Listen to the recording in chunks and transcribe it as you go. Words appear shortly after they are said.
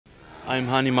I'm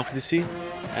Hani MAKDESSI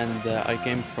and I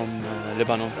came from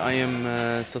Lebanon. I am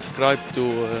subscribed to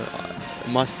a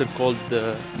master called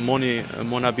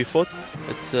Mona Bifot.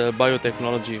 It's a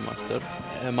biotechnology master.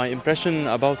 My impression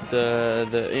about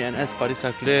the ENS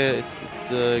Paris-Saclay,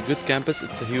 it's a good campus,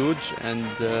 it's huge, and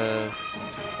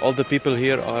all the people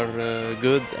here are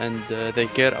good, and they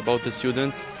care about the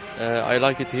students. I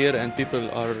like it here, and people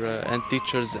are and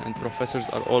teachers and professors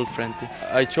are all friendly.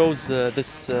 I chose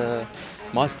this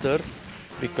master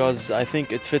because I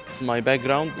think it fits my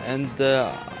background, and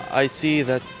I see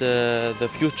that the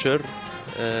future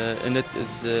in it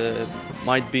is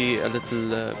might be a little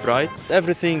bright.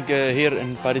 Everything here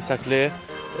in Paris-Saclay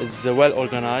is well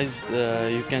organized.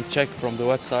 You can check from the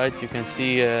website, you can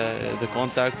see the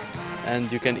contacts,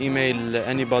 and you can email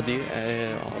anybody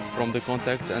from the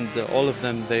contacts, and all of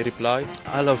them they reply.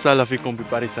 أهلا وسهلا فيكم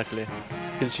بباريس ساكلي.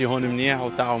 كل شيء هون منيح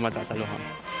وتعوا ما تعتلوا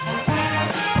هون.